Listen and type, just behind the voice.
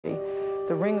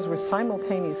The rings were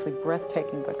simultaneously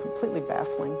breathtaking but completely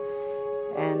baffling,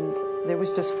 and there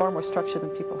was just far more structure than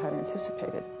people had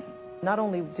anticipated. Not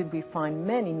only did we find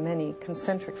many, many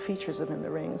concentric features within the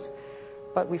rings,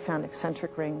 but we found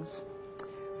eccentric rings.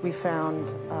 We found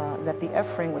that the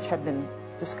F ring, which had been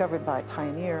discovered by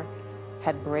Pioneer,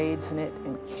 had braids in it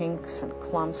and kinks and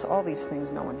clumps, all these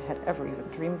things no one had ever even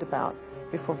dreamed about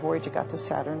before Voyager got to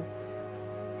Saturn.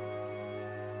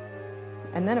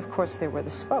 And then, of course, there were the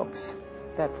spokes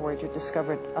that Voyager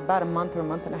discovered about a month or a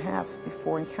month and a half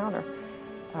before encounter.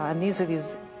 And these are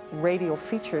these radial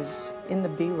features in the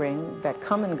B ring that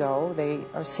come and go. They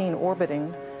are seen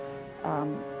orbiting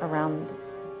around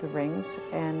the rings,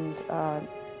 and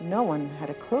no one had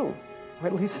a clue, or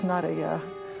at least not a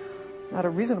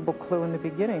reasonable clue in the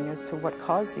beginning as to what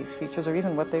caused these features or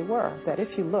even what they were. That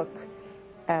if you look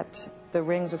at the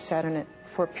rings of Saturn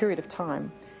for a period of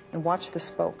time and watch the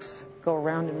spokes go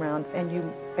around and round, and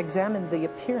you examine the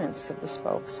appearance of the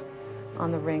spokes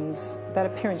on the rings, that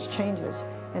appearance changes,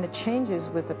 and it changes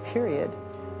with a period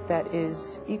that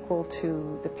is equal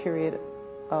to the period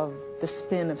of the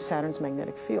spin of Saturn's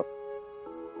magnetic field.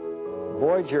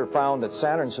 Voyager found that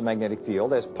Saturn's magnetic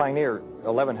field, as Pioneer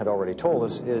 11 had already told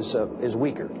us, is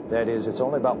weaker. That is, it's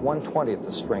only about 1/20th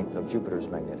the strength of Jupiter's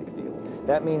magnetic field.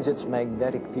 That means its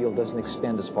magnetic field doesn't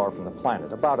extend as far from the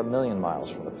planet, about 1,000,000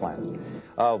 miles from the planet.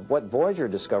 What Voyager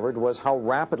discovered was how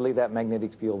rapidly that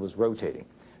magnetic field was rotating.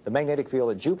 The magnetic field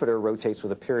at Jupiter rotates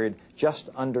with a period just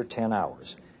under 10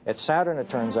 hours. At Saturn, it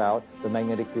turns out, the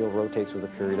magnetic field rotates with a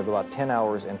period of about 10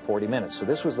 hours and 40 minutes. So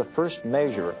this was the first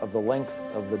measure of the length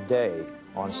of the day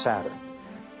on Saturn.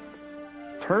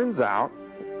 Turns out,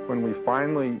 when we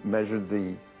finally measured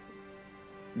the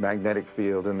magnetic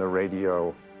field and the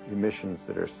radio emissions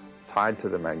that are tied to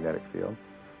the magnetic field,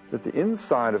 that the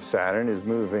inside of Saturn is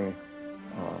moving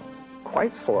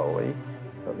quite slowly.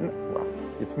 Well,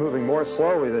 it's moving more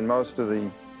slowly than most of the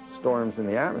storms in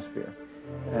the atmosphere.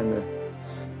 And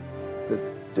the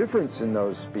difference in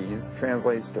those speeds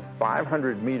translates to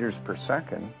 500 meters per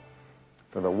second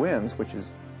for the winds, which is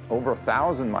over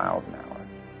 1,000 miles an hour.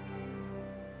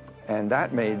 And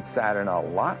that made Saturn a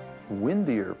lot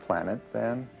windier planet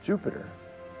than Jupiter.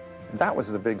 And that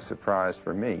was the big surprise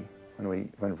for me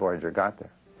when Voyager got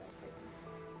there.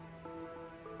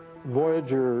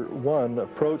 Voyager1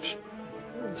 approached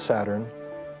Saturn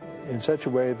in such a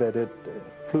way that it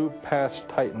flew past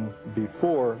Titan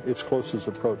before its closest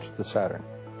approach to Saturn.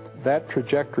 That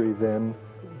trajectory then,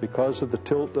 because of the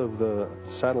tilt of the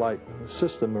satellite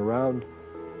system around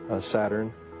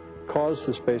Saturn, caused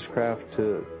the spacecraft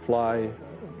to fly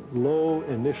low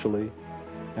initially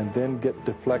and then get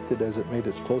deflected as it made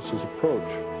its closest approach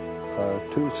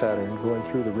to Saturn, going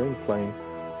through the ring plane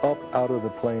up out of the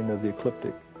plane of the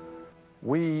ecliptic.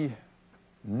 We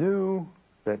knew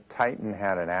that Titan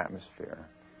had an atmosphere.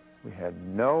 We had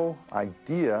no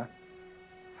idea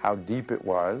how deep it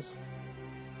was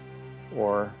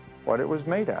or what it was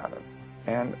made out of.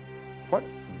 And what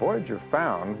Voyager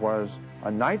found was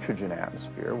a nitrogen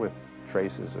atmosphere with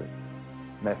traces of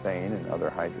methane and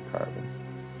other hydrocarbons.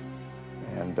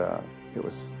 And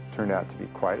it turned out to be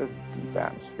quite a deep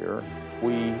atmosphere.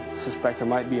 We suspect there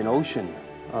might be an ocean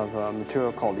of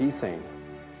material called ethane.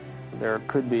 There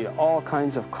could be all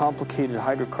kinds of complicated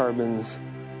hydrocarbons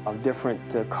of different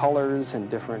colors and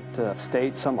different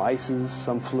states, some ices,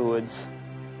 some fluids.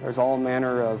 There's all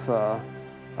manner of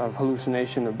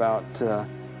hallucination about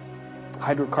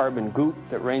hydrocarbon goop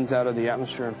that rains out of the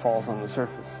atmosphere and falls on the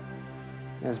surface.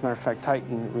 As a matter of fact,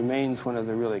 Titan remains one of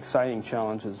the really exciting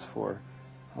challenges for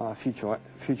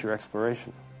future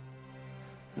exploration.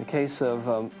 In the case of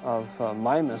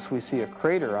Mimas, we see a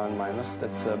crater on Mimas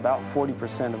that's about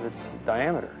 40% of its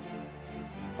diameter.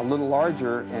 A little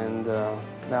larger, and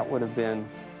that would have been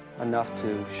enough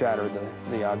to shatter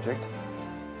the object.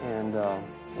 And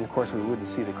of course, we wouldn't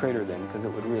see the crater then, because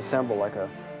it would reassemble like a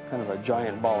kind of a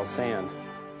giant ball of sand.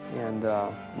 And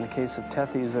in the case of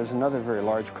Tethys, there's another very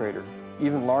large crater,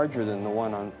 even larger than the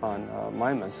one on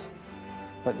Mimas.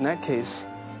 But in that case,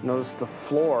 notice the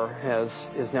floor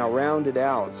is now rounded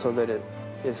out so that it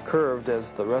is curved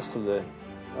as the rest of the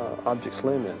object's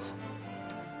limb is.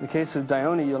 In the case of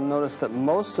Dione, you'll notice that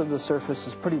most of the surface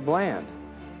is pretty bland.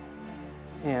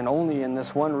 And only in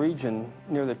this one region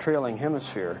near the trailing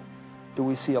hemisphere do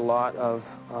we see a lot of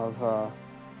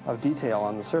detail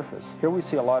on the surface. Here we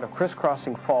see a lot of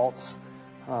crisscrossing faults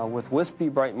with wispy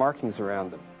bright markings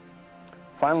around them.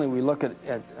 Finally, we look at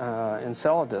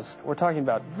Enceladus. We're talking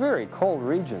about very cold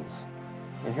regions.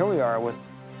 And here we are with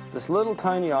this little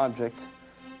tiny object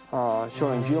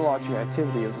showing geologic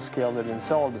activity of the scale that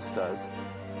Enceladus does,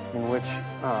 in which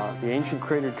the ancient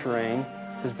crater terrain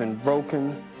has been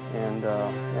broken and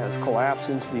has collapsed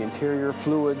into the interior.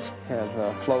 Fluids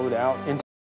have flowed out into